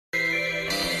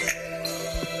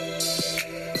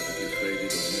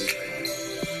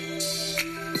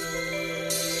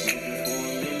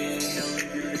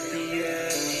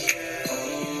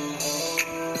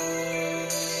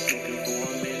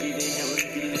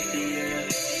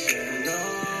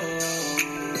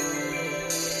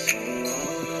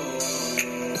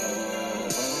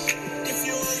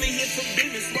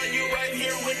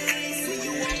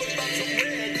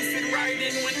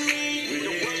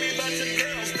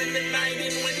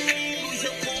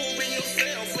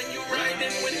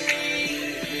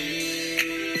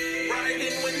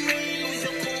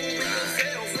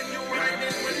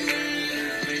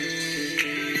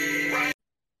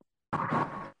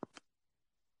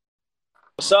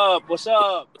What's up? What's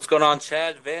up? What's going on,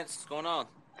 Chad? Vince, what's going on?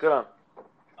 Good on.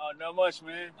 Oh, not much,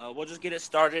 man. We'll just get it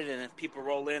started, and if people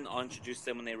roll in, I'll introduce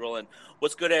them when they roll in.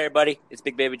 What's good, everybody? It's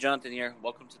Big Baby Jonathan here.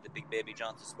 Welcome to the Big Baby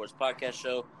Jonathan Sports Podcast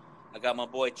Show. I got my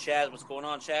boy Chad. What's going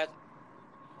on, Chad?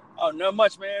 Oh, not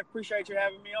much, man. Appreciate you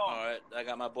having me on. All right. I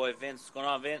got my boy Vince. What's going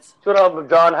on, Vince? What's going on,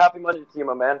 John? Happy Monday to you,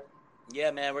 my man. Yeah,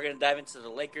 man. We're going to dive into the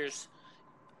Lakers,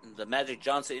 the Magic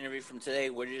Johnson interview from today.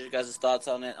 What are your guys' thoughts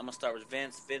on it? I'm going to start with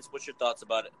Vince. Vince, what's your thoughts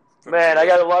about it? Man, I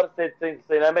got a lot of things to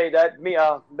say.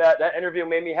 That interview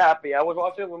made me happy. I was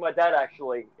watching it with my dad,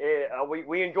 actually.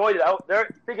 We enjoyed it out there.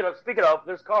 Speaking of,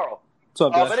 there's Carl. What's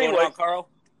up, guys? But anyways, Carl?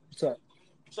 What's up?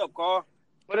 What's up, Carl?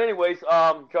 But anyways,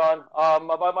 John,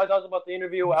 about my thoughts about the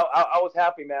interview, I was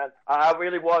happy, man. I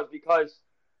really was because,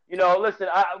 listen,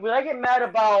 when I get mad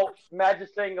about Magic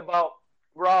saying about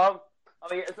Rob,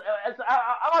 I mean,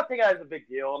 I'm not taking it as a big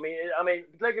deal. I mean,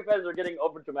 Lakers fans are getting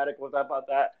over dramatic about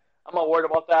that. I'm not worried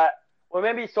about that. What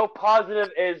made me so positive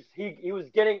is he was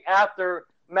getting after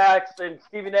Max and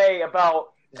Stephen A.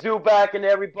 about Zubac and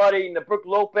everybody and the Brook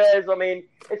Lopez. I mean,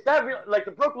 it's not real, like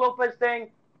the Brook Lopez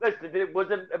thing. Listen, was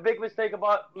it a big mistake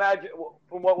about Magic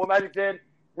from what Magic did?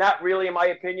 Not really, in my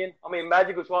opinion. I mean,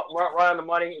 Magic was right on the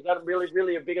money. Is that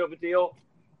really a big of a deal?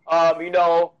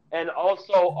 And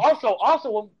also,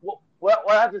 what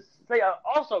I have to say,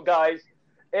 also, guys,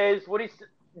 is what he's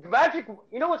Magic.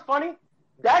 You know what's funny?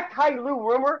 That Ty Lue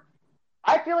rumor,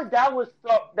 I feel like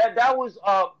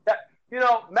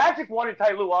Magic wanted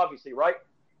Ty Lue, obviously, right?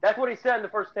 That's what he said in the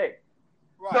first take.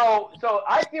 Right. So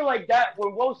I feel like that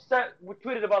when Woe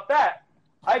tweeted about that,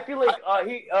 I feel like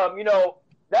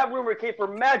that rumor came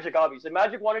from Magic, obviously.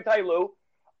 Magic wanted Ty Lue.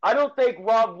 I don't think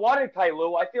Rob wanted Ty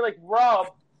Lue. I feel like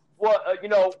Rob,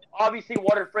 obviously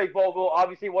wanted Frank Vogel,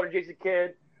 obviously wanted Jason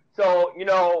Kidd. So, it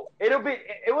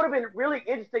would have been really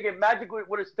interesting if Magic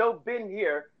would have still been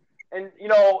here. And,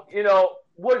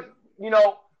 was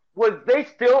they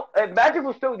still, if Magic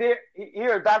was still there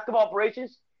here at Basketball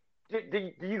Operations,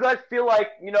 do you guys feel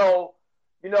like,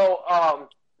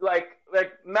 like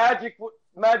Magic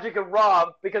and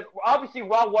Rob, because obviously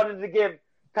Rob wanted to give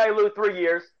Ty Lue 3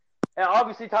 years, and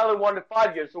obviously Tyler wanted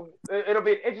 5 years. So it'll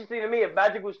be interesting to me if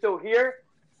Magic was still here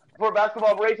for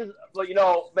Basketball Operations, but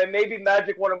maybe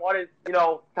Magic wanted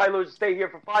Ty Lue to stay here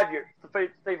for 5 years,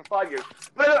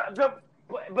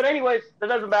 But anyways, that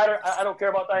doesn't matter. I don't care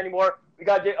about that anymore. We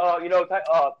got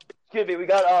we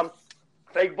got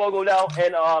Frank Vogel now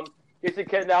and Jason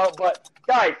Kidd now. But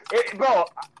guys,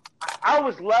 I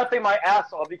was laughing my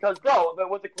ass off because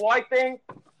with the Kawhi thing,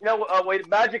 what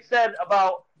Magic said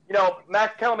about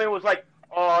Max Kellerman was like,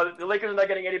 the Lakers are not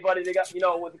getting anybody. They got,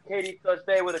 with the KD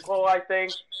stay with the Kawhi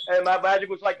thing. And my Magic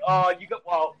was like,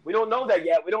 we don't know that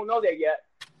yet.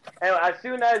 And as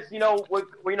soon as, when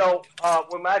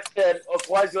Max said,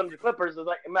 Kawhi's going to the Clippers,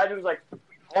 Magic was like,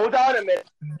 hold on a minute.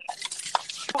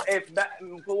 If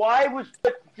Kawhi was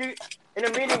in a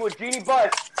meeting with Jeannie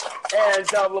Buss and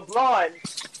LeBron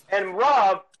and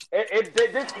Rob, this is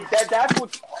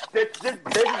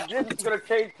going to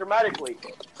change dramatically.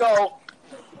 So,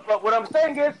 but what I'm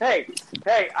saying is, hey,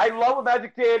 I love what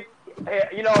Magic did.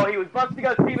 He was busting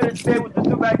out Stephen A. Smith with the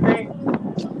Zubac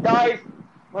thing. Guys,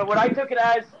 what I took it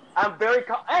as, I'm very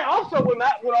and also when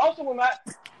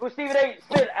Stephen A.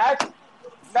 Smith asked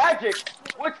Magic,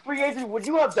 which free agent would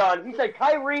you have done? He said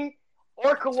Kyrie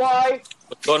or Kawhi.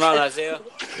 What's going on, Isaiah?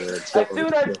 As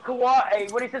soon as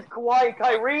Kawhi, when he says Kawhi and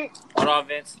Kyrie. Hold on,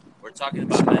 Vince. We're talking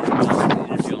about Magic Johnson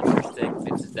interview on first take.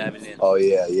 Vince is diving in. Oh,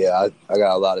 yeah. I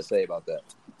got a lot to say about that.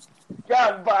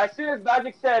 Yeah, but as soon as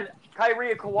Magic said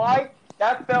Kyrie and Kawhi,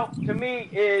 that felt to me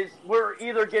is we're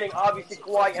either getting obviously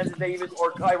Kawhi, Anthony Davis, or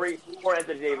Kyrie or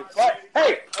Anthony Davis. But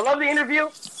hey, I love the interview,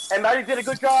 and Magic did a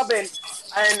good job, and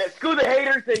screw the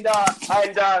haters, and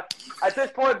at this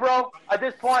point, bro, I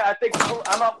think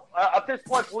I'm up. At this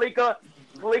point, Palika,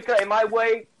 in my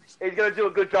way, is gonna do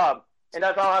a good job, and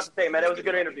that's all I have to say, man. It was a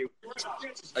good interview.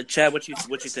 Chad, what you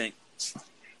think?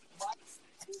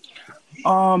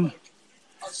 Oh,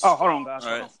 hold on, guys.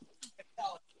 All right.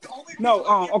 No,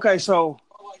 okay, so,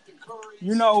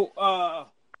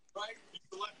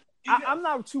 I'm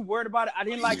not too worried about it. I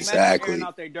didn't like Magic airing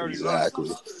out their dirty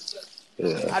laundry.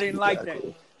 Yeah, I didn't like that.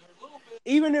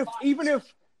 Even if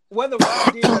whether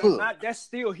Rob did it or not, that's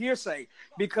still hearsay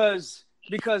because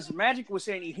Magic was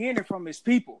saying he hearing it from his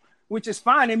people, which is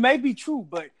fine. It may be true,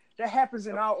 but that happens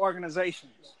in our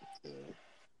organizations.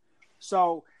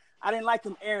 So I didn't like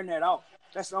him airing that out.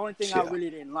 That's the only thing I really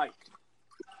didn't like.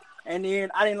 And then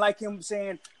I didn't like him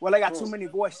saying, well, I got too many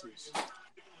voices.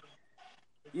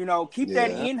 Keep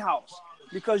that in-house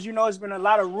because, there's been a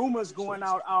lot of rumors going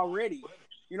out already.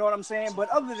 You know what I'm saying? But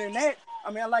other than that, I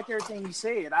mean, I like everything he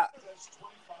said.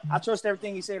 I trust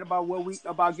everything he said about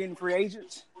about getting free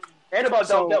agents and about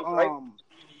Dell Demps, right?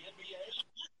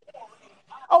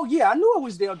 Oh yeah, I knew it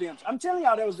was Dell Demps. I'm telling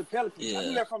y'all that was the Pelicans. Yeah. I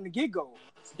knew that from the get-go.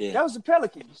 Yeah. That was the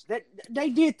Pelicans. They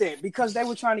did that because they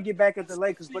were trying to get back at the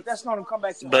Lakers, but that's not going to come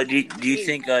back to. But do you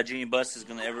think Jeannie Buss is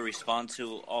going to ever respond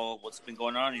to all what's been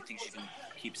going on? Or do you think she can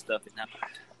keep stuff in that?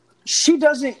 She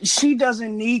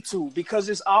doesn't need to, because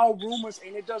it's all rumors,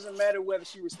 and it doesn't matter whether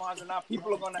she responds or not.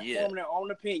 People are going to form their own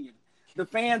opinion. The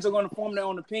fans are going to form their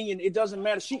own opinion. It doesn't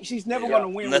matter. She's never going to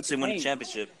win. Unless they win a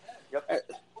championship. Yep.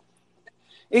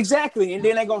 Exactly, and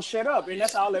then they're going to shut up, and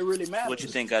that's all that really matters. What you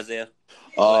think, Isaiah?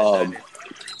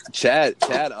 Chad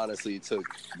honestly took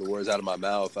the words out of my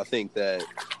mouth. I think that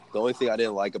the only thing I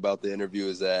didn't like about the interview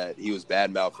is that he was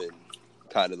bad-mouthing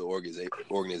kind of the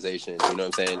organization. You know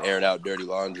what I'm saying? Airing out dirty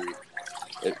laundry.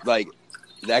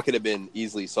 That could have been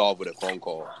easily solved with a phone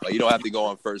call. Like, you don't have to go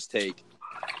on First Take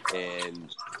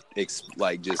and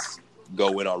just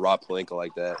go in on Rob Pelinka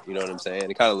like that. You know what I'm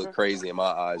saying? It kind of looked crazy in my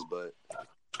eyes, but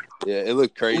yeah, it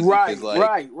looked crazy. Right.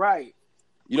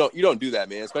 You don't do that,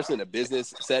 man. Especially in a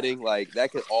business setting, like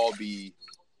that could all be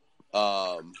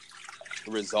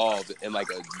resolved in like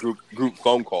a group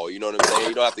phone call. You know what I'm saying?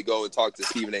 You don't have to go and talk to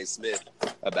Stephen A. Smith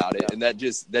about it, and that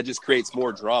just creates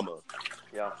more drama.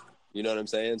 Yeah. You know what I'm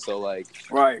saying? So like,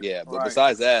 right. Yeah, but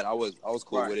besides that, I was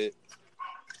cool with it.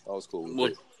 I was cool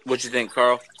with it. What you think,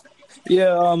 Carl?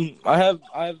 Yeah, I have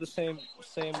the same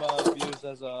views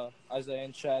as Isaiah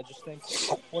and Chad. Just think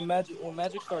when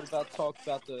Magic started talk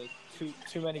about the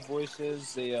too many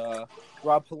voices, the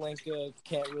Rob Pelinka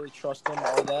can't really trust him,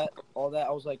 all that.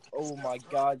 I was like, oh my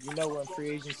God, we're in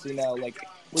free agency now. Like,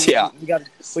 we got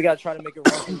to try to make it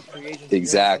run for free agency.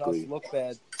 Exactly. Look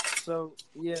bad. So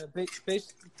yeah, basically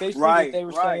they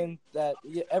were saying that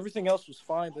everything else was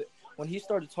fine, but when he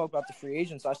started to talk about the free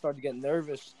agents, I started to get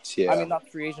nervous. Yeah. I mean, not the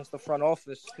free agents, the front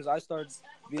office, because I started to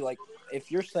be like,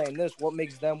 if you're saying this, what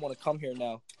makes them want to come here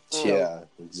now? Yeah,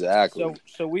 exactly.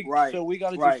 So we got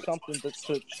to do something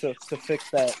to fix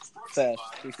that fast.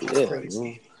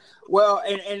 Well,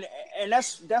 and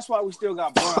that's why we still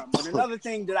got Bron. But another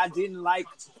thing that I didn't like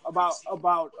about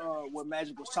what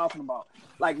Magic was talking about,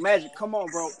 like, Magic, come on,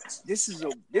 bro, this is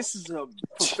a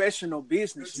professional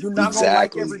business. You're not gonna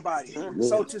like everybody.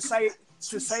 So to say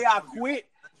I quit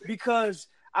because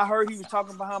I heard he was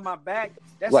talking behind my back,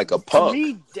 that's like a punk. To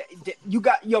me, you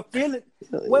got your feeling.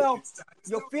 Well,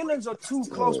 your feelings are too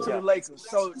close to the Lakers,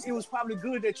 so it was probably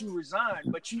good that you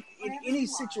resigned. But you, in any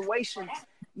situation,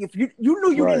 if you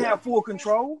knew you didn't have full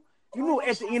control, you knew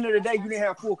at the end of the day you didn't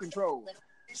have full control.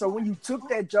 So when you took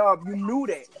that job, you knew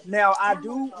that. Now I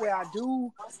do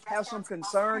have some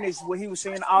concern is what he was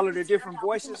saying, all of the different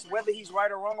voices. Whether he's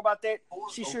right or wrong about that,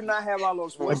 she should not have all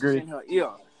those voices in her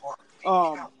ear.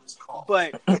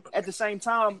 But at the same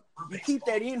time, you keep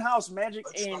that in-house, Magic,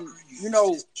 and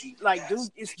dude,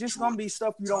 it's just gonna be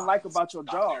stuff you don't like about your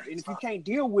job, and if you can't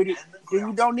deal with it, then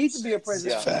you don't need to be a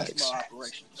president of small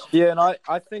operations. Yeah, and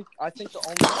I think the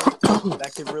only thing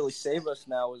that could really save us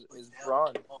now is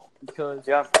Bron, because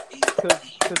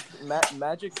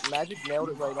Magic nailed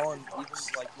it right on. Even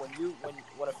like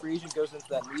when a free agent goes into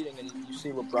that meeting and you see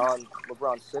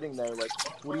LeBron sitting there, like,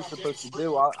 what are you supposed to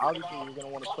do? Obviously, you're gonna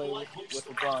want to play with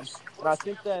LeBron. And I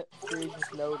think that free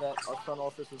agents know that our front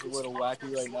office is a little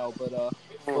wacky right now, but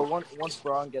once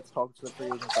Bron gets talking to the free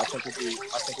agents, I think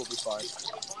we'll be fine.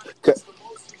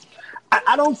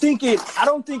 I don't think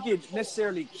it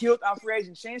necessarily killed our free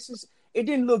agent chances. It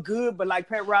didn't look good, but like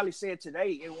Pat Riley said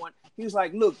today, he was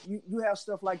like, "Look, you have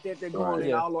stuff like that going on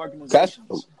in all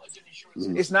organizations.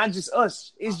 It's not just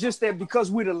us. It's just that because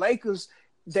we're the Lakers,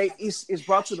 it's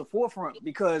brought to the forefront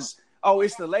because." Oh,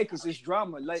 it's the Lakers. It's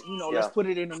drama. Let's put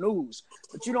it in the news.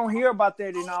 But you don't hear about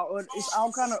that it's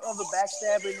all kind of other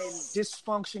backstabbing and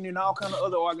dysfunction in all kind of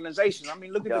other organizations. I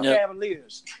mean, look at the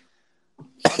Cavaliers.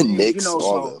 Knicks,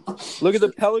 look at the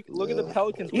Pelicans.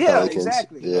 Yeah, Pelicans.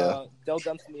 Exactly. Yeah. Dell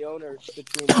Demps and the owner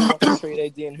between who wants to trade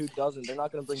AD and who doesn't. They're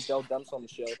not going to bring Dell Demps on the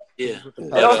show. Yeah.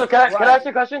 And also, can I ask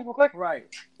you a question real quick? Right.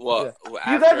 Well,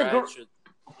 you guys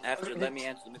let me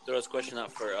throw this question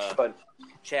out for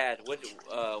Chad.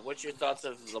 What's your thoughts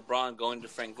of LeBron going to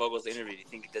Frank Vogel's interview? Do you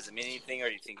think it doesn't mean anything, or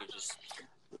do you think it just?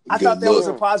 I thought that was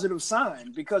a positive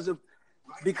sign because if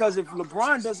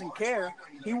LeBron doesn't care,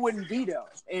 he wouldn't be there.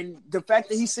 And the fact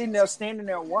that he's sitting there, standing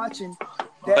there watching.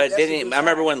 I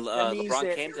remember when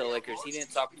LeBron came to the Lakers, he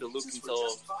didn't talk to Luke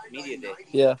until media day.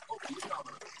 Yeah.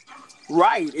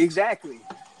 Right. Exactly.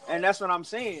 And that's what I'm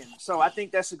saying. So I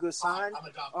think that's a good sign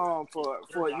for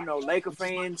Laker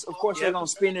fans. Of course, they're gonna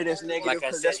spin it as negative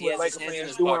because that's what Laker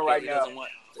fans are doing right now.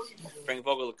 Frank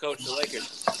Vogel, the coach of the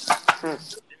Lakers.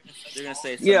 They're gonna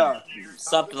say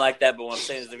something like that, but what I'm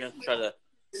saying is they're gonna try to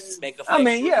make a fake man.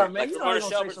 Like You know Ramona they're gonna say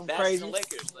Shelburne's some bashing crazy. the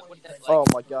Lakers. Like, what the, Oh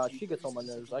my God, she gets on my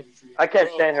nerves. I can't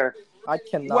stand her. I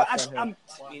cannot Well, stand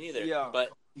her. me neither. Yeah.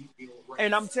 But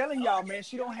And I'm telling y'all, man,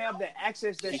 she don't have the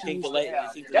access that you she think used the to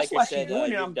have. Lakers That's why she's said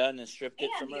doing you're it. done and stripped it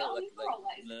from her?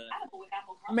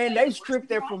 Man, they stripped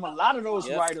that from a lot of those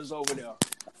Yep. writers over there.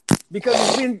 Because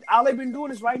all they've been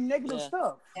doing is writing negative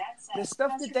stuff. The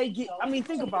stuff that they get. I mean,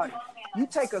 think about it. You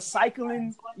take what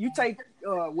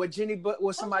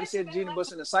somebody said to Jenny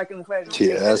Buss in the cycling class.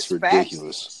 Yeah, that's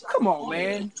ridiculous. Come on,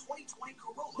 man.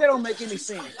 That don't make any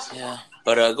sense. Yeah.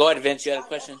 But go ahead, Vince. You had a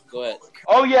question? Go ahead.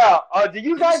 Oh yeah. Do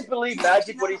you guys believe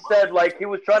Magic when he said like he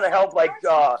was trying to help like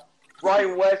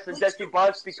Ryan West and Jesse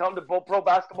Buss become the pro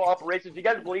basketball operations? Do you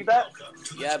guys believe that?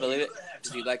 Yeah, I believe it.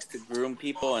 Because he likes to groom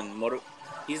people and motivate.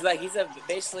 He's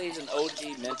basically an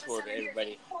OG mentor to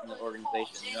everybody in the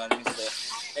organization. You know what I mean?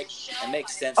 So it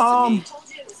makes sense to me.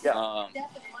 Yeah.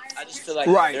 I just feel like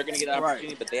they're going to get an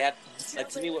opportunity, but they have, like,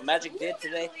 to me, what Magic did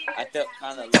today, I felt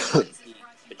kind of like he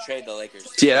betrayed the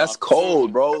Lakers. Yeah, that's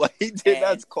cold, bro. Like he did.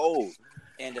 That's cold.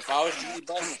 And if I was Judy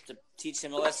Buss to teach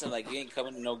him a lesson, like, you ain't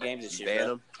coming to no games this year, Ban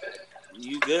bro. him.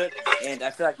 You good? And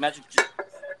I feel like Magic.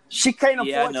 She can't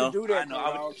afford to do that.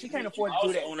 She can't afford to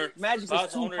do that. Magic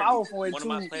is too powerful. One of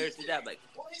my players did that. Like,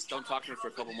 don't talk to me for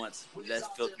a couple months. That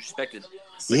feels respected.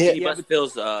 But Yeah. Buss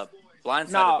feels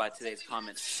blindsided by today's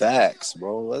comments. Facts,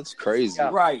 bro. That's crazy. Yeah.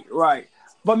 Right.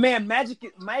 But man, Magic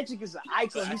is an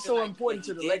icon. He's so important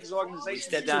to the Lakers He organization.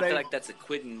 stepped down. I feel like that's a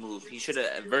quitting move. He should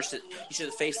have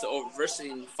faced the adversity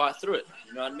and fought through it.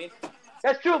 You know what I mean?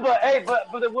 That's true, but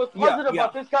what's positive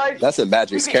about this guy? That's a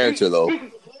Magic's character, though.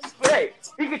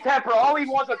 He can tamper all he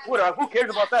wants on Twitter. Who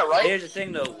cares about that, right? Here's the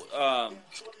thing, though.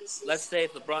 Let's say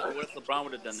if LeBron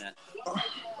would have done that, or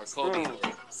Kobe, or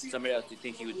somebody else, do you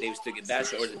think they would still get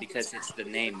bashed, or is it because it's the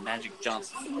name Magic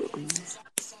Johnson?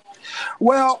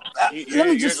 Well, let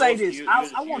me just say this.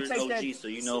 I won't take OG, that. So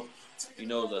you know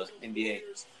the NBA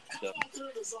stuff.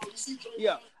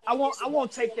 Yeah, I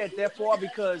won't take that far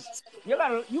because you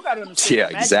gotta understand. Yeah,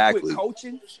 Magic exactly. Quit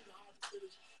coaching.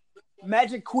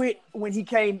 Magic quit when he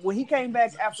came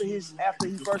back after he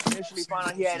first initially found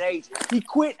out he had AIDS. He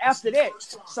quit after that.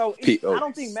 So I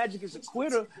don't think Magic is a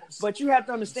quitter, but you have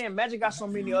to understand Magic got so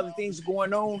many other things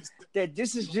going on that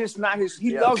this is just not his.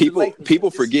 He loves the Lakers.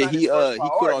 People forget he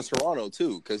quit on Toronto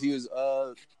too because he was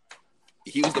the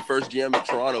first GM of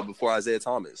Toronto before Isaiah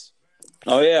Thomas.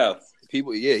 Oh yeah,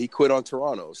 he quit on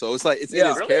Toronto. So it's like it's in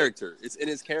his character. It's in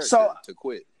his character to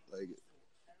quit. Like.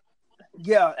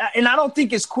 Yeah, and I don't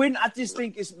think it's quitting. I just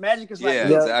think it's Magic is like,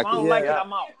 if I don't like it,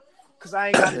 I'm out. Because I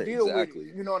ain't got to deal with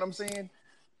it. You know what I'm saying?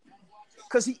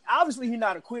 Because he's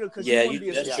not a quitter because he want to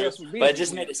be a successful business. But it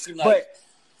just made it seem like. But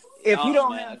if he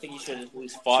don't I think he should have at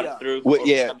least fought it through.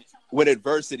 When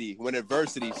adversity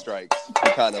strikes,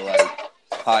 he kind of like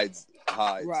hides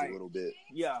a little bit.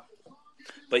 Yeah.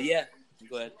 But yeah,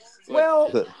 go ahead.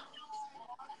 Well.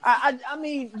 I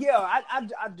mean, I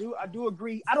do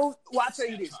agree. I'll tell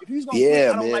you this. If he's gonna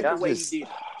quit, I don't like the way he did it.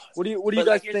 What do you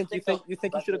guys think? You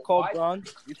think he should have called Bron?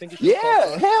 You think he should have called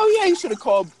Bron? Hell yeah, he should have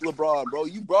called LeBron, bro.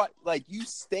 You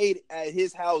stayed at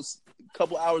his house a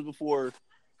couple hours before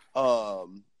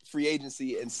free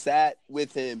agency and sat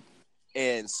with him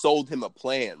and sold him a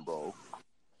plan, bro.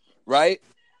 Right?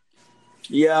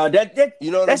 Yeah, that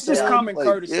you know that's just saying? common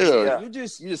courtesy. Yeah. You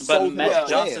just sold him a plan,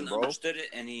 Johnson understood it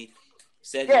and he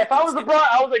said, "Yeah, if I was LeBron,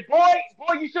 I was like, boy,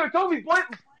 you should have told me, boy."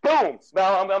 Boom. No,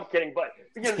 I'm kidding, but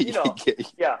you know,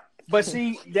 yeah. But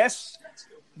see, that's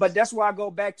why I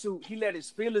go back to he let his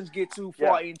feelings get too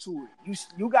far into it.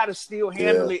 You got to still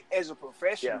handle it as a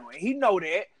professional, and he know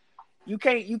that. You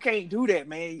can't do that,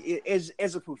 man.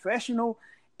 As a professional,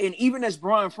 and even as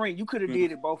Brian Frank, you could have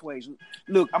did it both ways.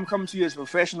 Look, I'm coming to you as a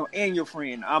professional and your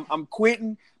friend. I'm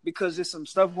quitting because there's some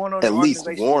stuff going on in the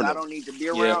organization that I don't need to be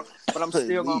around, but I'm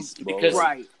still going to because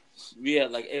right. Yeah,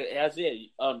 like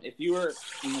if you were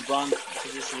in LeBron's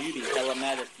position, you'd be hella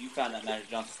mad if you found out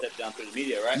Magic Johnson stepped down through the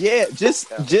media, right? Yeah, just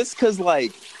because,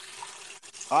 like,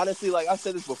 honestly, like I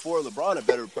said this before, LeBron a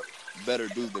better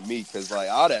dude than me because, like,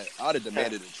 I'd have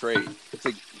demanded a trade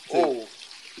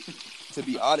to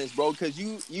be honest, bro. Because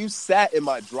you sat in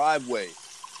my driveway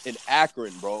in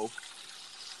Akron, bro,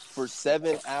 for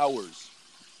 7 hours.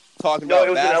 Talking about it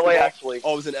was basketball. in LA, actually.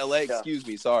 Oh, it was in LA? Yeah. Excuse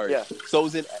me, sorry. Yeah. So it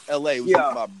was in LA. It was in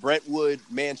my Brentwood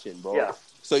mansion, bro. Yeah.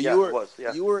 So you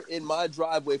were in my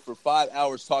driveway for 5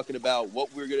 hours talking about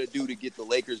what we're going to do to get the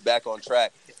Lakers back on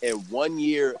track. And 1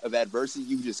 year of adversity,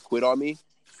 you just quit on me?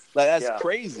 Like, that's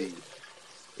crazy.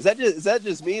 Is that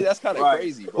just me? That's kind of Right.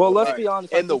 crazy, bro. Well, let's Like, be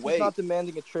honest. and the He's way- not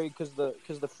demanding a trade because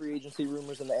the free agency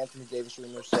rumors and the Anthony Davis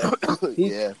rumors. So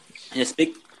he's yeah, Yeah,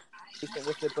 speak. decent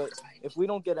with it. But if we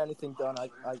don't get anything done,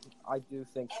 I do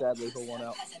think sadly he'll want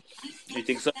out. You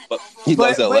think so? But he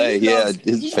loves LA. he Yeah, loves,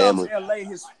 his he family. loves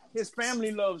LA. His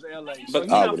family loves LA. So But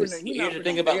he's not Obvious. finna, he Here's not the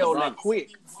thing finna about bail LeBron. that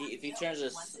quick. if he turns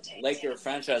this Laker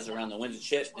franchise around and wins a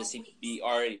chip, does he be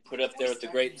already put up there with the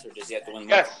greats, or does he have to win?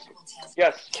 Yes.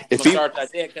 Yes. If I'm he, start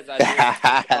that there because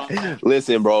I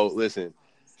listen, bro, listen.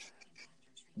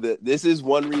 This is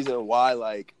one reason why,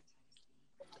 like,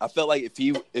 I felt like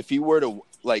if he were to,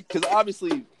 like, because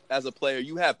obviously as a player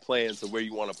you have plans of where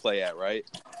you want to play at, right?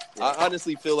 Yeah. I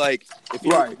honestly feel like if he,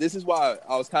 Right. this is why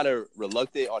I was kind of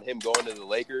reluctant on him going to the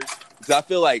Lakers, because I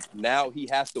feel like now he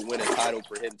has to win a title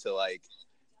for him to, like,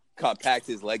 compact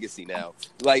his legacy now.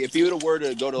 Like, if he were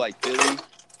to go to, like, Philly,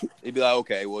 it'd be like,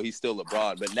 okay, well, he's still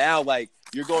LeBron. But now, like,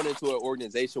 you're going into an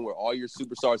organization where all your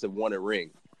superstars have won a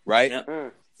ring, right? Yeah.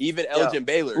 Mm. Even Elgin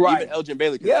Baylor, Right. because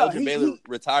Yeah, Elgin he- Baylor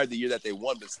retired the year that they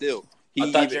won, but still, I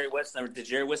thought Jerry West never did.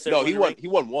 Jerry West ever no, win he a won. ring? He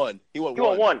won one. He won He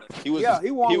won one. He was. Yeah, he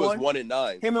won He was one.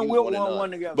 1-9. Him He and was Wilt 1-9. won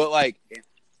one together. But like,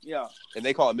 Yeah. and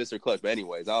they call him Mr. Clutch. But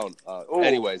anyways, I don't. Ooh,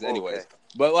 anyways. okay.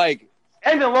 But like,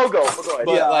 And the logo. But go ahead.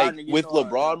 but Yeah, I like know, you with know,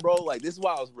 LeBron, bro, like this is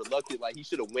why I was reluctant. Like he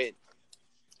should have went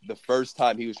the first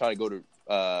time he was trying to go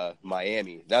to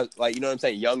Miami. That's like, you know what I'm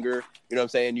saying, younger. You know what I'm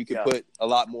saying. You could Yeah. put a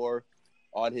lot more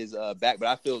on his back.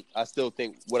 But I still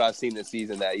think what I've seen this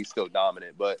season that he's still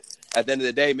dominant. But at the end of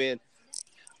the day, man,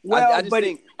 Well, I just but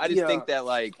think that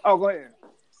like Oh, go ahead.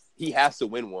 he has to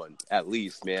win one at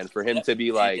least, man, for him to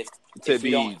be like If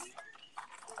we don't-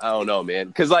 I don't know, man,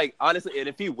 because like honestly, and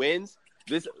if he wins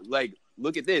this, like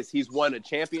look at this, he's won a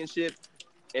championship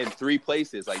in 3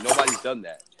 places. Like nobody's done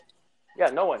that.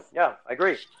 Yeah, no one. Yeah, I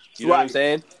agree. You know what I'm Right.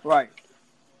 saying? Right.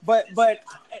 But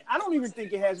I don't even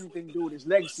think it has anything to do with his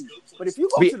legacy. But if you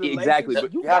go to the Exactly, Lakers,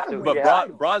 but you you have gotta to, win But the Yeah.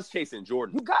 title. Bron's chasing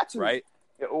Jordan, You got to. right?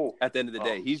 Yeah, ooh. At the end of the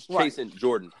day, he's Right. chasing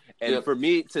Jordan, and Yeah. for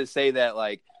me to say that,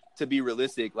 like, to be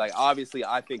realistic, like obviously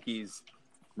I think he's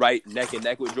right neck and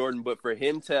neck with Jordan, but for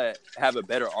him to have a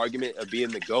better argument of being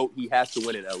the GOAT, he has to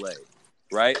win in LA,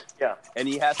 right? Yeah. And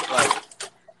he has to, like,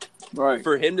 Right.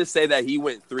 for him to say that he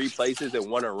went 3 places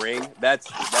and won a ring, that's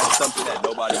something that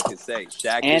nobody can say.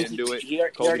 Shaq And didn't do it. he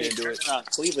Kobe already didn't do it. turned around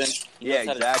Cleveland. He Yeah, knows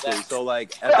how to do exactly. that. So,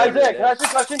 like, Hey, at the end of the Isaiah, can I day- ask you a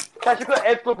question?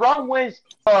 If LeBron wins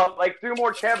like 3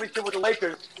 more championships with the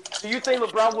Lakers, do you think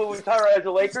LeBron will retire as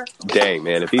a Laker? dang,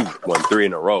 man, if he won 3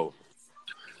 in a row.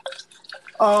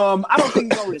 I don't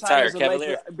think he's gonna retire Retire, as a Cavalier.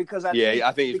 Laker because I I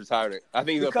think he's retiring. I think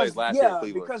he's going to play his last year in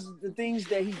Cleveland. because the things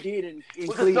that he did in With his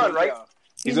Cleveland, son, right? yeah.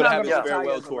 He's going to not have his gonna retire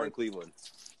farewell as a tour in Laker. Cleveland.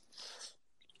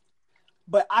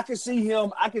 But I can see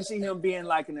him being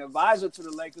like an advisor to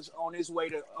the Lakers on his way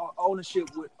to ownership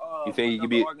with You think he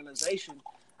could another be- organization.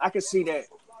 I can see that.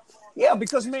 Yeah,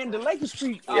 because man, the Lakers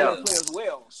treat all their players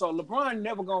well. So LeBron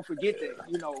never gonna forget that.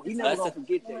 You know, he never That's gonna the-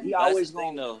 forget that. He That's always the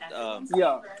thing, gonna. though.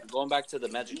 Yeah, Going back to the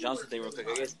Magic Johnson thing real quick,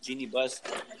 I guess Jeannie Buss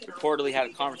reportedly had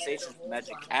a conversation with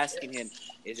Magic asking him,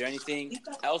 is there anything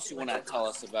else you want to tell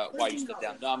us about why you stepped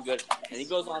down? No, I'm good. And he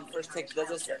goes on first take, does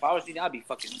this. If I was Jeannie, I'd be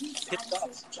fucking pissed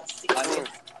off. I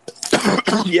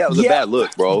mean, Yeah, it was a Yeah. bad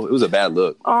look, bro. It was a bad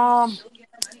look.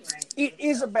 it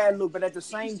is a bad look. But at the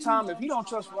same time, if he don't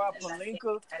trust Rob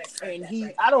Pelinka,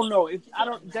 and I don't know if I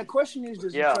don't. That question is,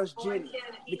 does he trust Jenny?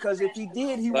 Because if he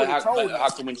did, he would but have told how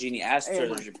him. come when Jeannie asked her,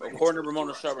 according to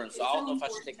Ramona Shelburne, so I don't know if I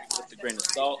should take it with a grain of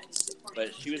salt,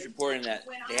 but she was reporting that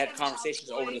they had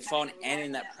conversations over the phone and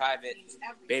in that private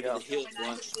Baby the Hills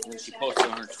lunch when she posted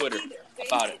on her Twitter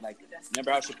about it. Like,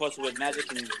 remember how she posted with Magic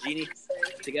and Jeannie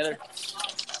together?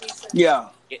 Yeah,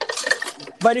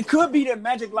 but it could be that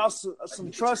Magic lost some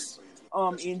trust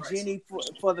in Jenny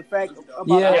for the fact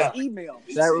about Yeah. his email.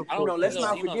 That I report, don't know, let's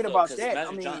not emails, forget though, about 'cause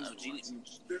that.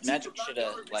 Magic, Magic should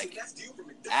have like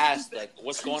asked like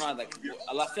what's going on. Like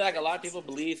I feel like a lot of people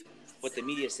believe what the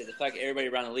media says. I feel like everybody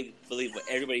around the league believe what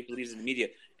everybody believes in the media,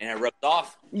 and it rubbed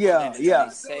off. Yeah, And then yeah.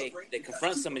 they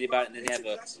confront somebody about it, and then they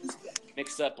have a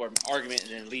mix up or an argument,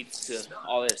 and then it leads to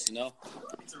all this. You know,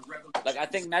 like I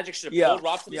think Magic should have pulled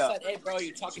Rob to the side. Hey, bro,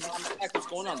 you talking behind my back? What's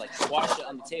going on? Like squash it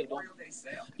on the table.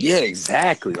 Don't Yeah,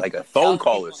 exactly. Like a phone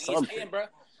call or ESPN, something. bro.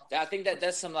 I think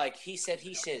that's some like he said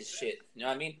shit. You know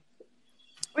what I mean?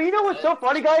 But you know what's so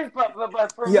funny, guys? But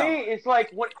for Yeah. me, it's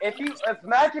like if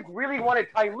Magic really wanted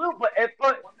Ty Lue, but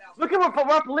look at what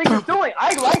Rob Pelinka's doing.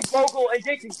 I like Vogel and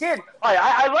Jason Kidd.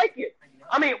 I like it.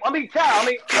 I mean, Chad.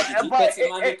 Defensive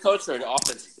minded coach or the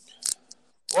offense?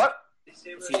 What? Is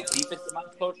he a defensive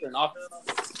minded coach or an offense?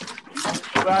 I'm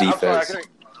sorry, I Defense.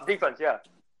 couldn't- defense, yeah.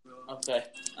 Okay,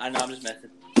 I know I'm just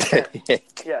messing.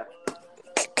 Yeah.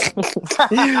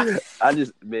 I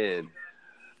just, man.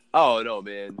 Oh no,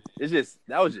 man. It's just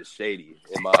that was just shady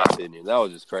in my opinion. That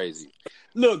was just crazy.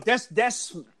 Look, that's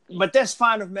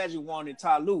fine if Magic wanted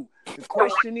Ty Lue. The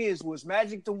question is, was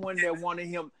Magic the one that wanted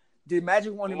him? Did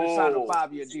Magic want him to sign a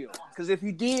 5-year deal? Because if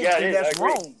he did, then that's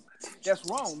wrong. That's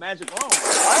wrong. Magic wrong.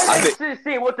 I'm interested to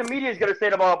see what the media is going to say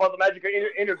tomorrow about the Magic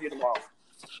interview tomorrow.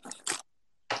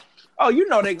 Oh, you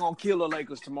know they're going to kill the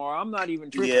Lakers tomorrow. I'm not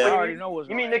even tripping. Yeah. I already know what's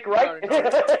You going mean Nick Wright?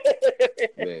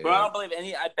 Bro, I don't believe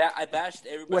any. I bashed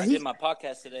everybody. I did my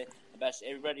podcast today. I bashed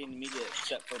everybody in the media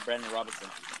except for Brandon Robinson.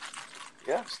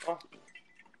 Yeah.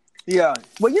 Yeah.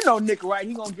 Well, you know Nick Wright.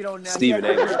 He going to get on now. Stephen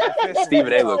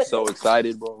A. looks so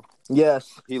excited, bro.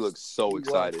 Yes. He looks so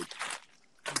excited.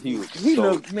 He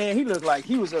looked like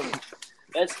he was a.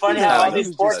 It's funny how all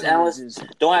these sports analysts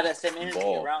don't have that same energy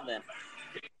around them.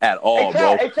 At all,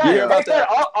 bro. You hear about that?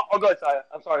 Oh, go ahead, Ty.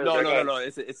 I'm sorry. No.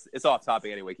 It's off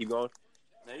topic anyway. Keep going.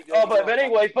 There you go. Oh, but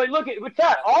anyways, but look at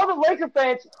Chad. All the Laker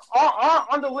fans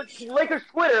on the Lakers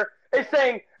Twitter is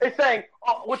saying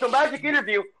with the Magic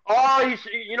interview. Oh,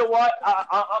 you know what?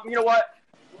 You know what?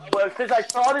 Well, since I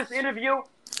saw this interview,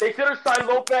 they should have signed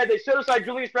Lopez. They should have signed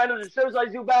Julius Randle. They should have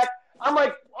signed Zubac. I'm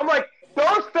like,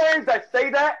 those fans that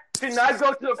say that should not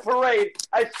go to the parade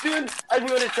as soon as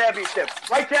we win the championship.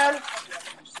 Right, Chad?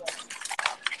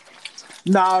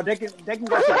 No, they can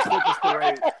go to the Clippers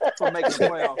parade for making the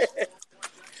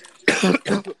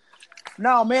playoffs.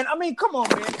 No, man. I mean, come on,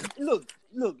 man. Look.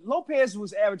 Lopez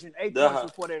was averaging 8 points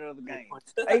before that other game.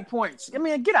 8 points. I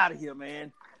mean, get out of here,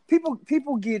 man.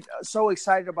 People get so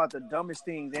excited about the dumbest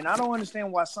things, and I don't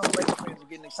understand why some Lakers fans are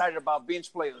getting excited about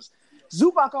bench players.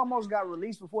 Zubac almost got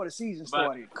released before the season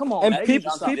started. Come on, and man.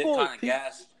 people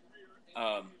gas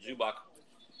Zubac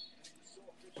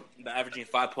averaging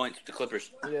 5 points to the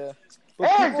Clippers. Yeah.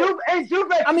 And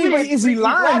Zubac. I mean, but is he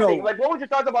lying though? Like, what would you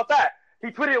talk about that? He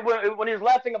tweeted when he was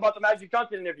laughing about the Magic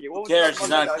Johnson interview. Who cares? He's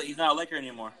not a Laker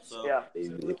anymore. So yeah.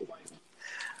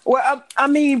 Well, I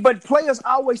mean, but players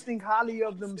always think highly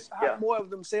of them, more of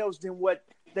themselves than what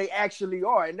they actually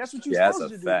are, and that's what you're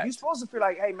supposed to do. You're supposed to feel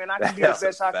like, hey, man, I can be the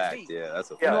best I can be. Yeah, that's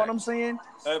a fact. You know what I'm saying?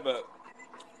 Hey, but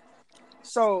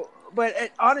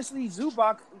honestly,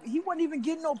 Zubac, he wasn't even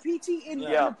getting no PT in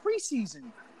the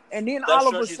preseason. And then all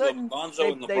of a sudden,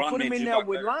 they put him in there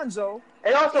with Lonzo.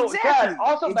 And also, Chad,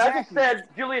 Magic said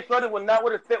Julius Randle would not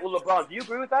have fit with LeBron. Do you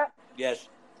agree with that? Yes.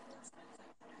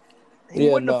 He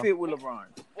wouldn't have fit with LeBron.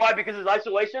 Why? Because of his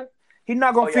isolation? He's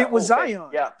not going to fit with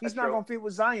Zion. Yeah, he's not going to fit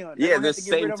with Zion. They're the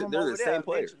same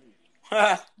player.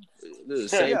 They're the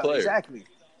same player. Exactly.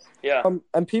 Yeah.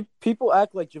 And people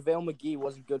act like JaVale McGee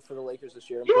wasn't good for the Lakers this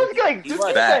year. He was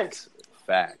good.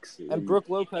 Facts. And Brook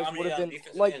Lopez would have been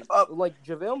like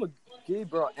JaVale McGee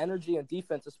brought energy and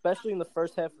defense, especially in the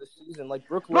first half of the season. Like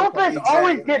Brook Lopez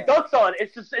always get dunks on.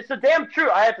 It's the damn truth.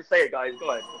 I have to say it, guys.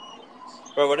 Go ahead.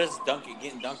 Bro, what does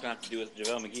getting dunked on have to do with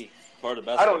JaVale McGee? Part of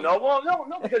the I don't know. Well,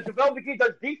 no, because JaVale McGee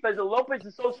does defense, and Lopez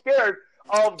is so scared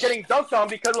of getting dunked on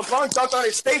because LeBron dunked on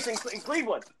his face in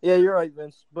Cleveland. Yeah, you're right,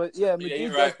 Vince. But yeah,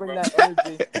 McGee does bring that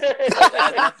energy. That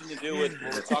has nothing to do with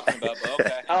what we're talking about, but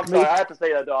okay. I'm sorry, I have to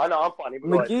say that though. I know I'm funny.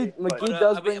 McGee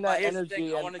does bring that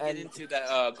energy. I want to get into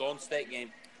that Golden State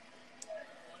game.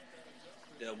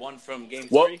 The one from Game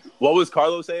 3. What was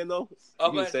Carlos saying though?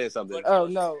 Oh, he was saying something. Oh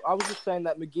no, I was just saying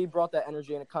that McGee brought that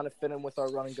energy and it kind of fit in with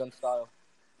our run and gun style.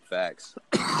 Facts.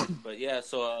 But yeah,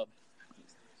 so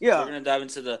we're gonna dive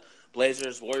into the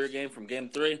Blazers Warrior game from Game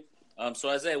 3. So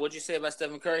Isaiah, what'd you say about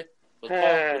Stephen Curry?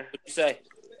 What'd you say?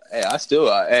 Hey,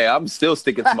 I'm still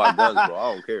sticking to my guns, bro.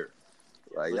 I don't care.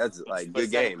 Like that's like good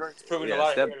game. Proving a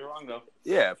lot of wrong though.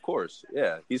 Yeah, of course.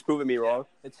 Yeah, he's proving me wrong.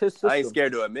 It's his system. I ain't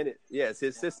scared to admit it. Yeah, it's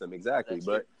his system exactly.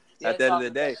 But at the end of the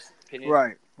day,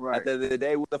 right. At the end of the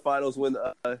day, with the finals when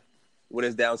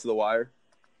it's down to the wire,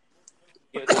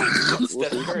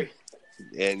 Stephen Curry.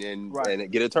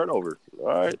 And get a turnover. All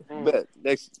right, bet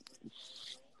next.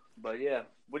 But yeah,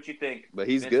 what you think? But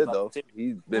he's good though.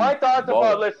 He's been my thoughts balling.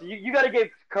 about listen. You got to give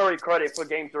Curry credit for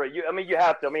Game 3. You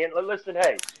have to. I mean, listen.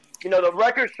 Hey, the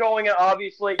record's showing it.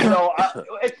 Obviously,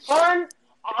 it's fun.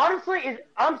 Honestly,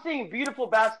 I'm seeing beautiful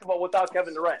basketball without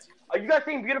Kevin Durant. Are you guys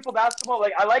seeing beautiful basketball?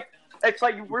 Like I like. It's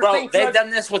like we're Bro, seeing. They've done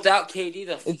this without KD.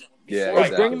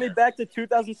 It's bringing me back to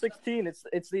 2016.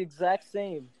 It's the exact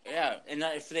same. Yeah, and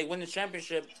if they win the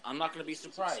championship, I'm not going to be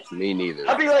surprised. Me neither.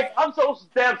 I'd be like, I'm so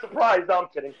damn surprised. No, I'm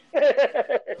kidding.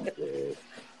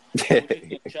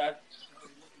 Chad?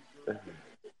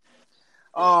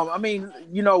 I mean,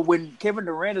 when Kevin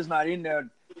Durant is not in there,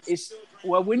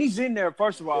 when he's in there,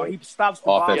 first of all, he stops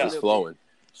the offense is flowing.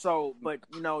 So, but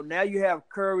now you have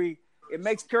Curry it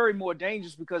makes Curry more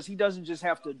dangerous because he doesn't just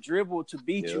have to dribble to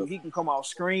beat you. He can come off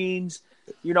screens.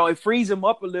 You know, it frees him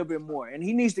up a little bit more, and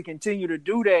he needs to continue to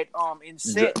do that in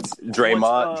sets.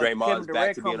 Draymond's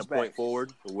back to being a point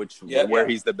forward, where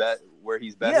he's the best, where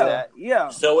he's best at. Yeah.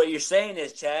 So what you're saying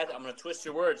is, Chad, I'm going to twist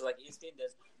your words like East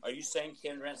does. Are you saying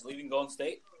Kevin Durant's leaving Golden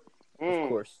State? Of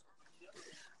course.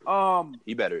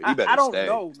 He better I don't stay.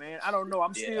 know, man. I don't know.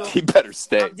 I'm still. He better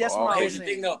stay. That's what Here's the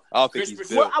thing, though. I don't think he's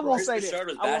built. I won't say Chris that. Broussard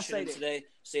was I won't bashing say him that. today,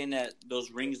 saying that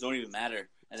those rings don't even matter.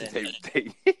 And then,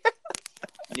 They-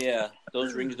 yeah,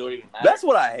 those rings don't even matter. That's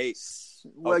what I hate.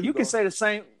 Well, you can say the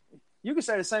same. You can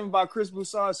say the same about Chris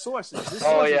Broussard's sources. His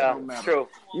Oh sources yeah, don't matter. true.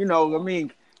 You know,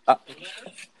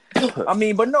 I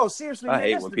mean, but no, seriously, I man,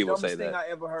 hate that's when the people dumbest say thing that. I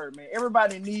ever heard, man.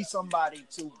 Everybody needs somebody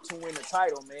to win the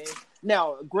title, man.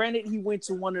 Now, granted, he went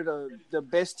to one of the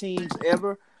best teams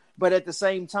ever, but at the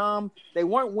same time, they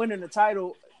weren't winning the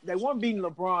title. They weren't beating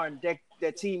LeBron.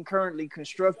 That team currently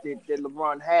constructed that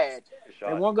LeBron had.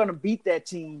 They weren't going to beat that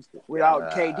team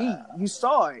without KD. You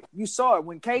saw it.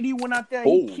 When KD went out there,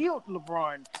 he killed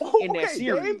LeBron in that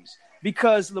series. Dame.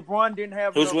 Because LeBron didn't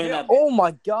have Who's enough winning help. that? Oh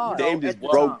my God! Dame just at the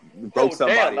broke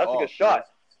somebody Damn, that's off. a good shot.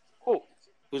 Cool.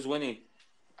 Who's winning?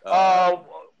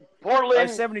 Portland.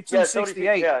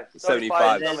 72-68. Yeah,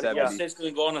 75, 70. 70. Yeah. State's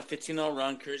going to go on a 15-0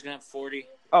 run. Curry's going to have 40.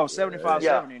 Oh,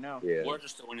 75-70 now. Yeah. Warriors are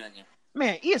still winning that game.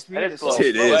 Man, ESPN That is is close. so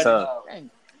It is, huh? Dang.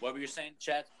 What were you saying,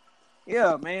 Chad?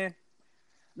 Yeah, man.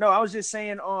 No, I was just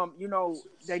saying,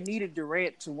 they needed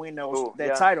Durant to win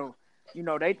that title. You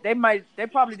know, they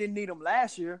probably didn't need him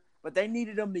last year, but they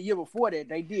needed him the year before that.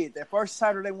 They did. That first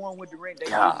title they won with Durant.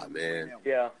 Man.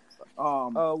 Yeah.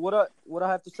 What I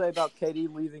have to say about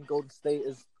KD leaving Golden State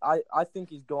is I think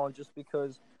he's gone just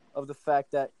because of the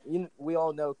fact that we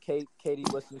all know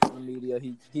KD listens to the media.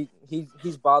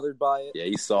 He's bothered by it. Yeah,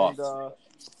 he's soft.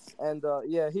 And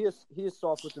he is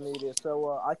soft with the media.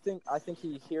 So I think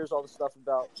he hears all the stuff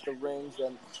about the rings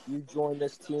and you join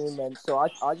this team, and so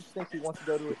I just think he wants to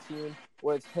go to a team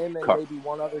where it's him and maybe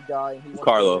one other guy. And he wants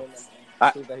Carlo, to win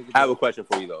I see that he can have do a it. question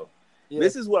for you though. Yeah.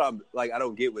 This is what I'm like. I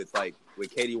don't get with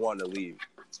KD wanting to leave.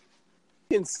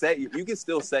 You can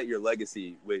still set your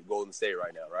legacy with Golden State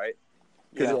right now, right?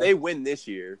 Because if they win this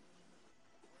year,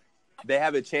 they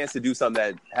have a chance to do something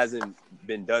that hasn't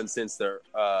been done since their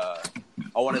I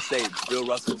want to say Bill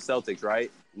Russell Celtics,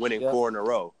 right? Winning 4 in a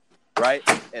row, right?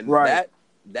 And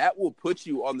that will put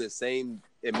you on the same,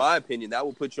 in my opinion, that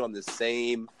will put you on the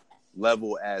same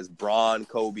level as Bron,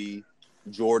 Kobe,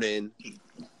 Jordan,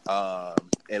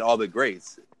 and all the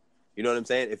greats. You know what I'm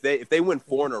saying? If they win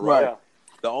 4 in a row,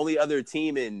 the only other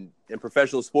team in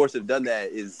professional sports that have done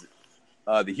that is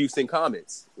the Houston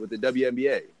Comets with the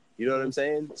WNBA. You know what I'm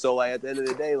saying? So like at the end of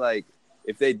the day, like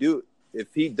if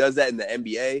he does that in the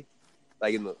NBA,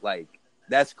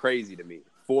 that's crazy to me.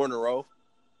 4 in a row.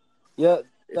 Yeah,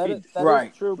 that is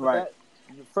true. But right.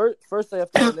 First they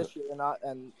have to win this year,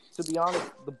 and to be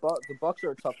honest, the Bucks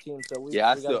are a tough team. So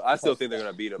I still think they're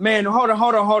gonna beat them. Man, hold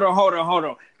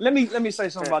on. Let me say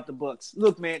something about the Bucks.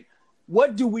 Look, man,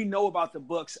 what do we know about the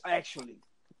Bucks actually?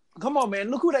 Come on, man.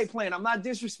 Look who they playing. I'm not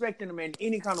disrespecting them in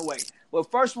any kind of way.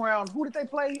 But first round, who did they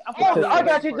play? I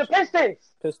got you. The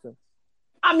Pistons.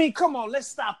 I mean, come on, let's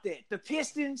stop that. The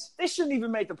Pistons, they shouldn't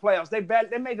even make the playoffs. They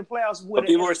made the playoffs with. But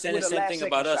people were saying the same thing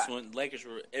about us shot. when Lakers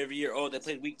were every year. Oh, they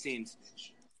played weak teams.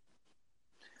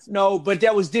 No, but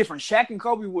that was different. Shaq and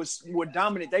Kobe were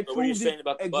dominant. They proved it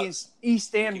against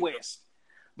East and West.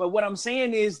 But what I'm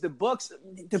saying is the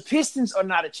Pistons are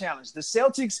not a challenge. The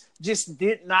Celtics just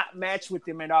did not match with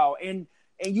them at all. And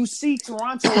you see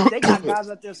Toronto, they got guys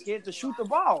out there scared to shoot the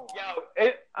ball.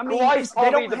 Yeah, Kawhi's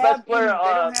probably the best player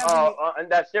in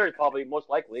that series, probably most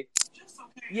likely.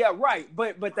 Yeah, right.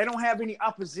 But they don't have any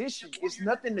opposition. It's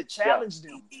nothing to challenge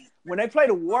them. When they play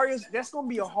the Warriors, that's going to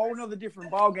be a whole nother different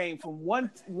ball game. From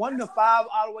 1 to 5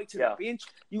 all the way to the bench,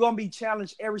 you're going to be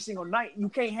challenged every single night. You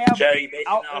can't have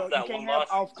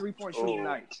off 3-point shooting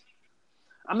nights.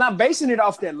 I'm not basing it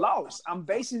off that loss. I'm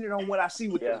basing it on what I see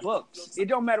with the Bucks. It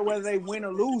don't matter whether they win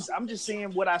or lose. I'm just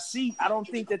saying what I see. I don't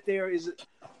think that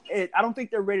I don't think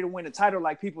they're ready to win a title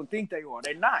like people think they are.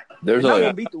 They're not. They're not going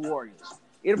to beat the Warriors.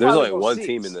 There's only one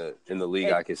team in the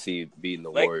league I can see beating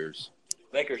the Warriors.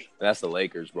 Lakers. That's the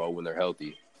Lakers, bro, when they're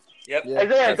healthy. Yep. Yeah.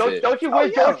 Isaiah, don't you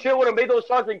wish George Hill would have made those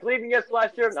shots in Cleveland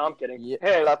last year? No, I'm kidding. Yeah.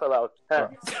 Hey, laugh out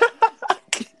loud.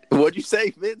 What'd you say,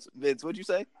 Vince? What'd you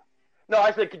say? No,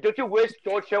 I said, don't you wish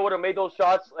George Hill would have made those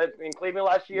shots in Cleveland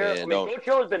last year? Man, George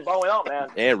Hill has been balling out, man.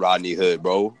 And Rodney Hood,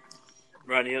 bro.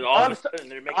 Rodney Hood, all of a sudden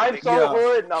they're making I'm so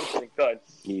good. No, I'm kidding. Good.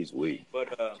 He's weak.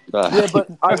 But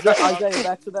Isaiah,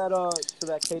 back to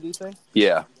that KD thing.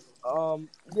 Yeah.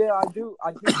 Yeah, I do.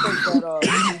 I do think that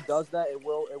if he does that, it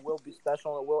will be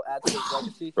special and it will add to his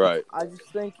legacy. Right. I just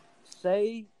think,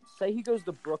 say he goes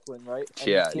to Brooklyn, right? And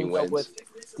Yeah, and he teams up wins.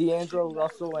 with D'Angelo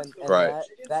Russell and Right.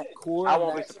 that core. I and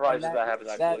won't be that- surprised and if that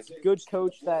happens. That Actually, good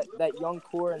coach, that young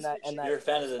core, and that You're a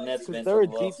fan of the Nets, because Vince. they're a as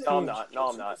well. deep no, I'm team. not. No,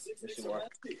 I'm not. Yes, you are.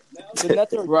 The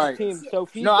Nets are a Right. deep team. So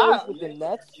if he No, goes I- with the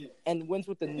Nets and wins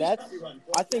with the Nets,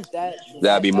 I think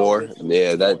That'd be more. elevates him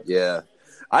Yeah, more. yeah.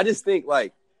 I just think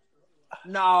like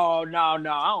No, I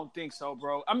don't think so,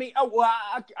 bro. I mean,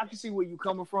 I can see where you're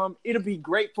coming from. It'll be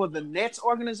great for the Nets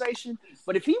organization,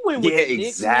 but if he went with Yeah, the Knicks,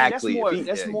 exactly. man, If he-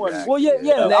 that's yeah, more. exactly. Well,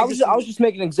 yeah. Legacy. I was just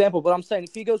making an example, but I'm saying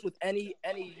if he goes with any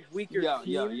weaker Yeah,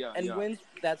 team yeah, and yeah. wins,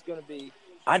 that's gonna be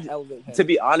I elevate him. to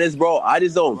be honest, bro, I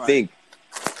just don't Right. think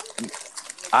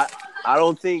I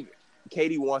don't think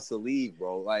Katie wants to leave,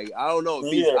 bro. Like I don't know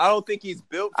if he's Yeah. I don't think he's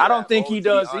built for I don't that, think bro, he to be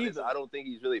does honest. either. I don't think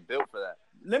he's really built for that.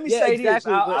 Let me Yeah, say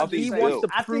exactly. this. But I'll he he say wants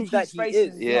this. to I prove think that he's he facing.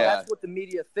 is. Yeah. That's what the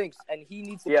media thinks, and he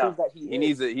needs to Yeah. prove that he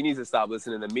is. He needs to stop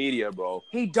listening to media, bro.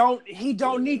 He don't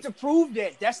need to prove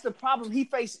that. That's the problem.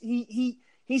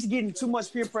 He's getting too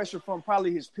much peer pressure from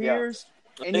probably his peers,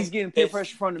 and he's getting peer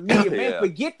pressure from the media. Man, Yeah.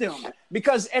 forget them,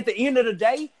 because at the end of the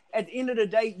day,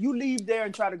 you leave there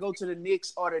and try to go to the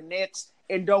Knicks or the Nets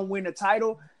and don't win a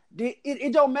title.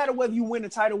 It don't matter whether you win a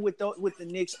title with the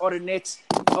Knicks or the Nets.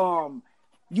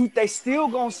 They still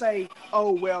gonna say,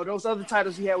 "Oh well, those other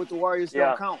titles you had with the Warriors Yeah.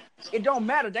 don't count." It don't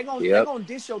matter. They're Yep. gonna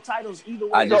dish your titles either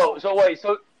way. I just- So wait.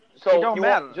 So don't you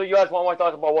matter. so you guys want my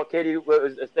thoughts about what Katie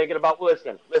is thinking about?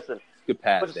 Listen. Good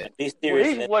pass, But- man. He's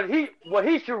serious. What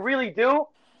he should really do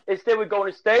is stay with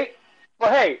Golden State.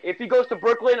 But hey, if he goes to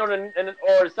Brooklyn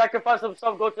or sacrifice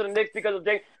himself, goes to the Knicks because of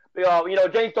James,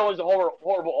 James Dolan's a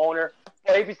horrible owner.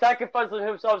 But if he sacrifices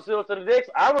himself to the Knicks,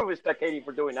 I would respect Katie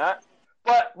for doing that.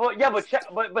 But you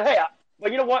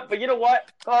know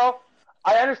what, Carl?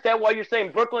 I understand why you're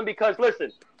saying Brooklyn because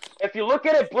listen, if you look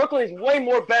at it, Brooklyn is way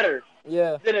more better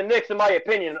Yeah. than the Knicks in my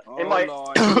opinion. Oh,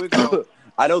 Lord, here we go.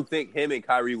 I don't think him and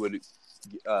Kyrie would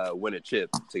win a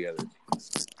chip together.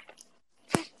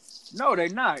 No, they're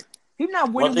not. He's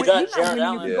not Well, winning. they He's got not Jared winning if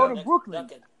Allen. you go to Brooklyn.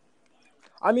 Duncan.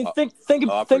 I mean, think I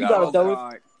about forgot it though.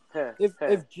 God. If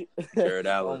Jared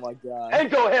oh Allen. my god. and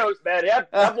Joe Harris, man,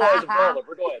 that boy is a baller.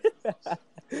 But go ahead.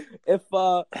 If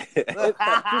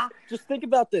just think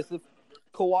about this. If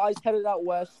Kawhi's headed out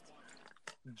west,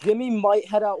 Jimmy might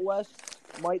head out west,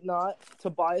 might not.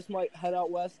 Tobias might head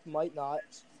out west, might not.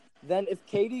 Then if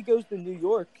KD goes to New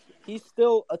York, he's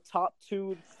still a top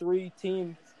 2-3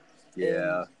 team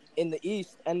Yeah. in the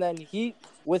East. And then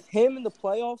with him in the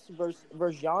playoffs versus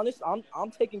Giannis,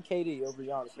 I'm taking KD over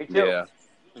Giannis. Me too. Yeah.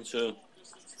 And so,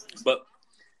 but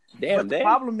Damn, The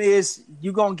problem is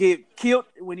you're gonna get killed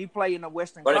when he play in the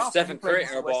Western But if Conference. Stephen He play Curry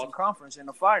against the Western airballed- Conference in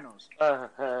the finals.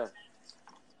 but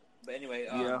anyway,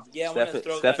 Yeah. I want to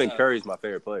throw Stephen that, Curry's my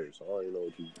favorite player, so I don't even know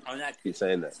what you on that keep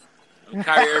saying that.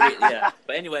 Kyrie Irving, yeah.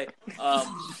 But anyway,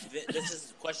 this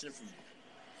is a question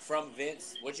from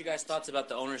Vince. What's your guys' thoughts about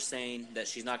the owner saying that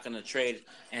she's not going to trade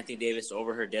Anthony Davis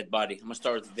over her dead body? I'm going to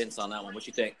start with Vince on that one. What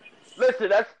you think? Listen,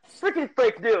 that's freaking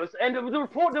fake news. And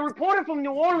the reporter from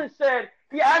New Orleans said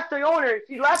he asked the owner,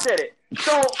 she laughed at it.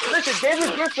 So listen,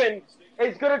 David Griffin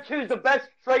is going to choose the best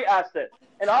trade asset,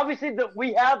 and obviously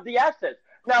we have the assets.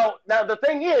 Now the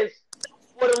thing is,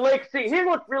 what the Lakers see. Here's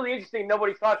what's really interesting.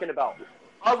 Nobody's talking about.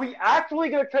 Are we actually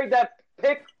going to trade that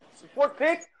fourth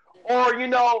pick, or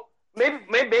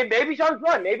maybe Sean's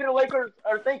right. Maybe the Lakers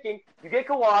are thinking you get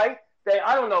Kawhi.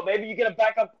 I don't know. Maybe you get a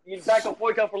backup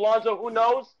point guard for Lonzo. Who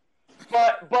knows?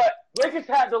 But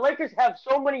the Lakers have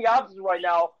so many options right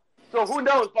now. So who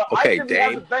knows? But Okay, I think we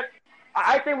have Dame. the better.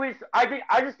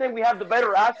 I just think we have the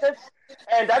better assets,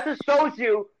 and that just shows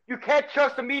you can't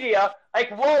trust the media like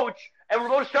Woj and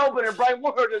Ramon Shelburne and Brian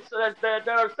Woodward that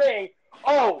are saying,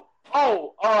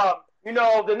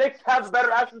 the Knicks have the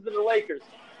better assets than the Lakers.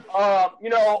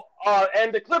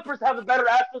 And the Clippers have the better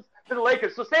assets than the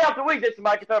Lakers. So stay out the week. This is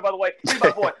my guitar, by the way. He's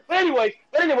my boy. But anyway,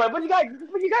 you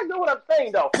guys know what I'm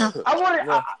saying, though. I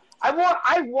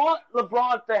want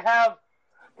LeBron to have.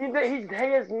 He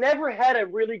has never had a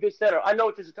really good center. I know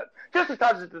it's just as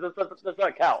times does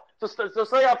not count. So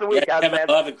stay out the week, Yeah, Kevin man.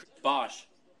 Love and Chris Bosh.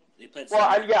 They played.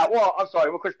 I'm sorry,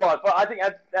 with Chris Paul, but I think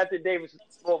Anthony Davis,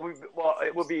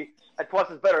 it would be twice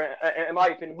as better in my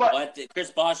opinion. But Chris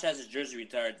Bosh has his jersey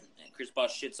retired, and Chris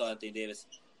Bosh shits on Anthony Davis.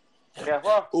 yeah,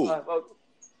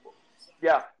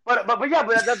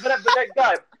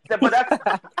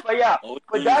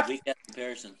 Weak ass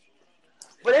comparison.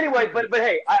 But anyway, but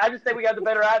hey, I just think we got the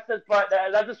better assets. But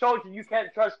that just shows you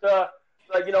can't trust the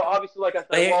like obviously, like I said,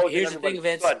 But we're always here's the thing,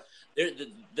 Vince.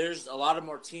 Good. There's a lot of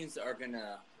more teams that are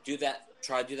gonna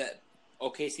try to do that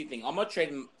OKC thing. I'm gonna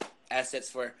trade assets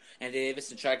for Anthony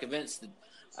Davis and try to convince.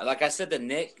 Like I said,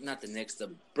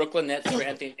 the Brooklyn Nets for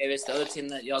Anthony Davis. The other team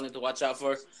that y'all need to watch out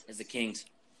for is the Kings.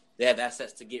 They have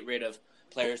assets to get rid of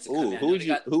players. Who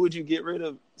would you get rid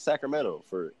of Sacramento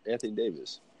for Anthony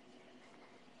Davis?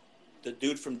 The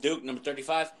dude from Duke, number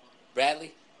 35,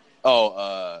 Bradley.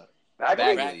 Oh,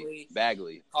 Bagley.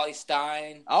 Bagley. Cauley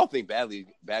Stein. I don't think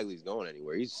Bagley's going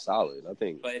anywhere. He's solid, I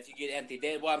think. But if you get Anthony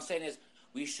Davis, what I'm saying is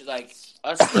we should, us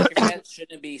Lakers fans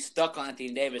shouldn't be stuck on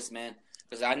Anthony Davis, man.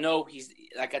 Because I know he's,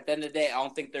 at the end of the day, I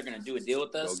don't think they're going to do a deal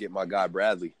with us. Go get my guy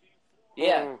Bradley.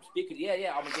 Yeah, I'm going to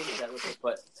get that with it.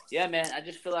 But, yeah, man, I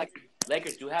just feel like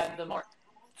Lakers do have the more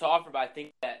to offer, but I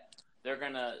think that they're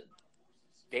going to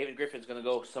 – David Griffin's going to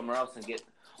go somewhere else and get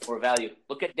more value.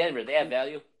 Look at Denver. They have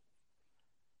value.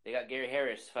 They got Gary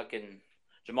Harris, fucking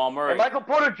Jamal Murray. And Michael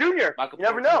Porter Jr. You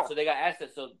never know. So they got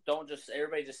assets. So don't just –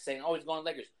 everybody just saying, oh, he's going to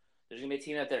Lakers. There's going to be a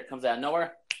team out there that comes out of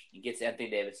nowhere and gets Anthony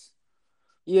Davis.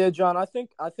 Yeah, John, I think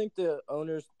the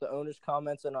owners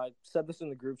comments, and I said this in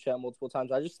the group chat multiple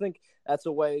times. I just think that's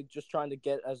a way just trying to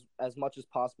get as much as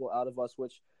possible out of us,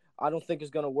 which I don't think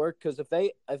is going to work. Because if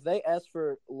they ask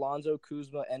for Lonzo,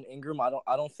 Kuzma, and Ingram, I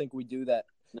don't think we do that.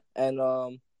 And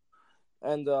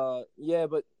yeah,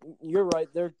 but you're right.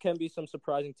 There can be some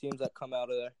surprising teams that come out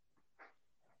of there.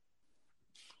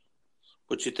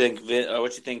 What you think,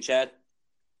 what you think, Chad?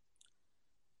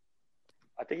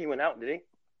 I think he went out, did he?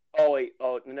 Oh, wait.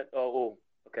 Oh,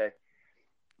 okay.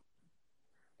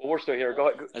 Well, we're still here. Go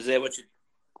ahead. Isaiah,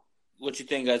 what you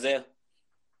think, Isaiah?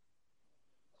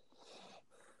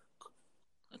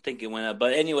 I think it went up.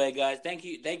 But anyway, guys, thank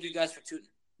you guys for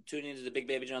tuning into the Big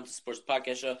Baby Johnson Sports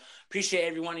Podcast Show. Appreciate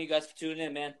every one of you guys for tuning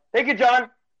in, man. Thank you, John.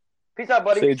 Peace out,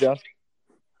 buddy. See you, John.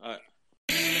 All right.